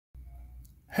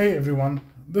Hey everyone,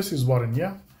 this is Warren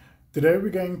here. Today we're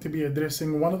going to be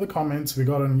addressing one of the comments we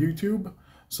got on YouTube.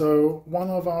 So one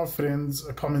of our friends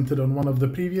commented on one of the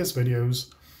previous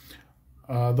videos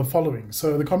the following.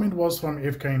 So the comment was from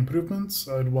FK Improvements.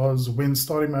 It was, when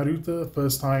starting my router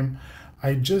first time,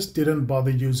 I just didn't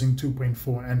bother using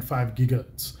 2.4 and 5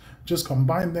 gigahertz. Just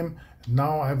combined them.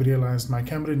 Now I have realized my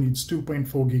camera needs 2.4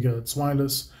 gigahertz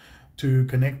wireless to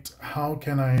connect. How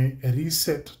can I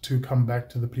reset to come back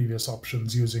to the previous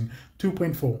options using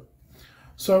 2.4?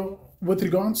 So with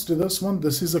regards to this one,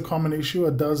 this is a common issue.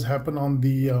 It does happen on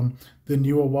the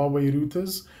newer Huawei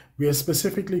routers. We are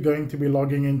specifically going to be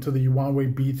logging into the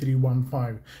Huawei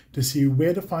B535 to see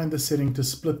where to find the setting to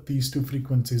split these two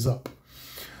frequencies up.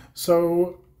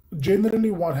 So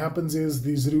generally what happens is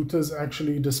these routers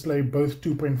actually display both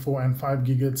 2.4 and 5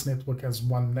 gigahertz network as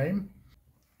one name,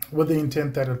 with the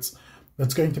intent that it's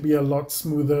going to be a lot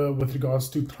smoother with regards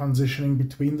to transitioning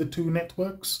between the two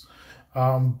networks.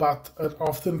 But it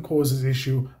often causes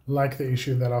issue like the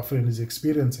issue that our friend is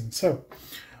experiencing. So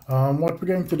what we're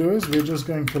going to do is we're just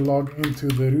going to log into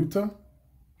the router.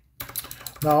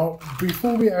 Now,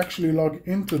 before we actually log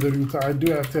into the router, I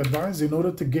do have to advise, in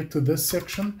order to get to this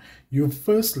section, you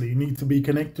firstly need to be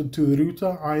connected to the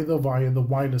router either via the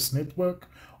wireless network,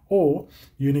 or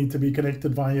you need to be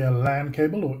connected via a LAN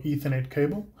cable or Ethernet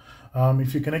cable.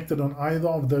 If you're connected on either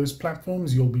of those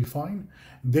platforms, you'll be fine.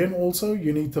 Then also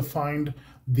you need to find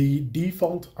the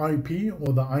default IP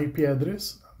or the IP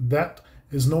address that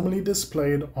is normally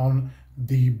displayed on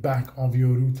the back of your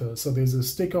router. So there's a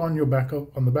sticker on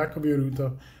the back of your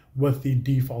router with the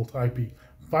default IP.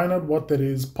 Find out what that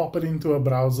is, pop it into a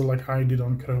browser like I did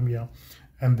on Chrome here,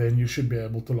 and then you should be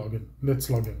able to log in. Let's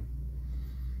log in.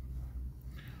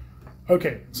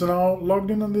 Okay, so now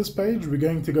logged in on this page, we're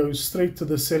going to go straight to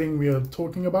the setting we are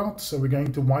talking about. So we're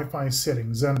going to Wi-Fi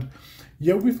settings, and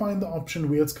here we find the option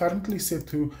where it's currently set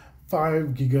to 5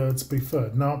 gigahertz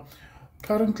preferred. Now,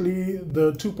 currently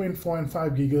the 2.4 and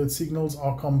 5 gigahertz signals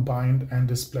are combined and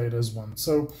displayed as one.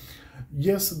 So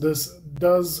yes, this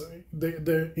does,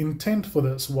 the intent for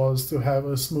this was to have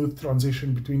a smooth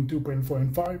transition between 2.4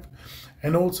 and 5,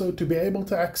 and also to be able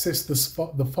to access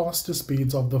the faster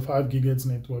speeds of the 5 gigahertz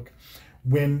network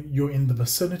when you're in the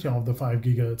vicinity of the 5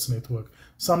 gigahertz network.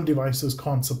 Some devices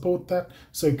can't support that,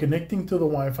 so connecting to the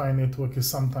Wi-Fi network is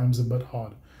sometimes a bit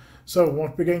hard. So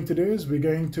what we're going to do is we're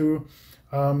going to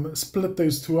split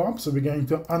those two up. So we're going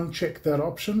to uncheck that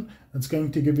option. It's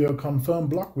going to give you a confirm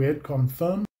block. We hit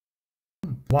confirm.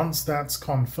 Once that's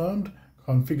confirmed,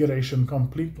 configuration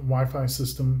complete, Wi-Fi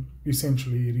system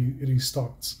essentially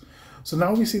restarts. So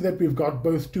now we see that we've got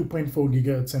both 2.4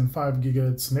 gigahertz and 5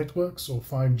 gigahertz networks, or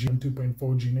 5G and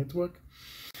 2.4G network.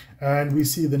 And we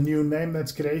see the new name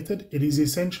that's created. It is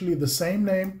essentially the same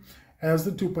name as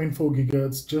the 2.4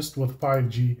 gigahertz, just with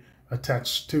 5G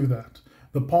attached to that.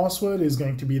 The password is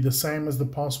going to be the same as the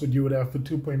password you would have for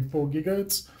 2.4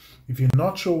 gigahertz. If you're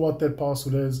not sure what that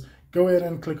password is, go ahead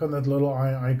and click on that little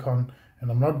eye icon.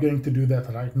 And I'm not going to do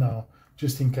that right now,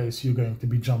 just in case you're going to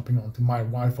be jumping onto my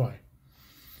Wi-Fi.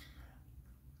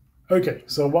 Okay,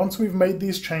 so once we've made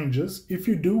these changes, if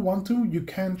you do want to, you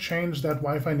can change that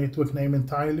Wi-Fi network name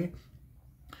entirely.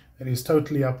 It is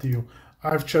totally up to you.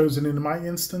 I've chosen in my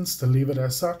instance to leave it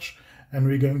as such, and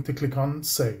we're going to click on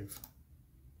Save.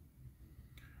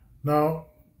 Now,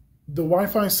 the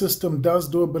Wi-Fi system does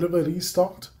do a bit of a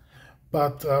restart,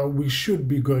 but we should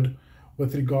be good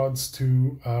with regards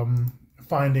to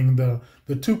finding the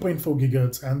 2.4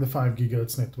 gigahertz and the 5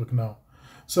 gigahertz network now.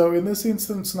 So in this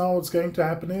instance now, what's going to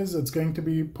happen is it's going to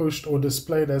be pushed or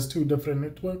displayed as two different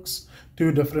networks,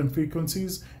 two different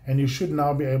frequencies, and you should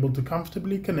now be able to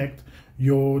comfortably connect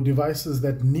your devices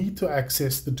that need to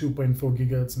access the 2.4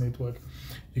 gigahertz network.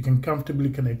 You can comfortably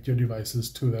connect your devices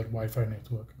to that Wi-Fi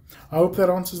network. I hope that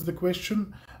answers the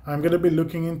question. I'm going to be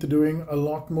looking into doing a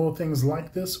lot more things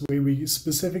like this, where we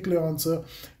specifically answer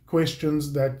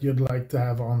questions that you'd like to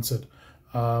have answered,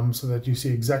 so that you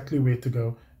see exactly where to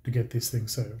go to get this thing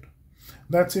saved.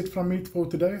 That's it from me for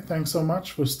today. Thanks so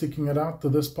much for sticking it out to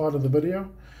this part of the video.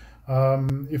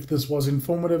 If this was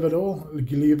informative at all,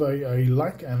 leave a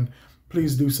like, and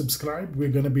please do subscribe. We're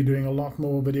going to be doing a lot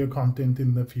more video content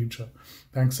in the future.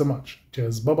 Thanks so much.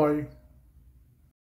 Cheers. Bye-bye.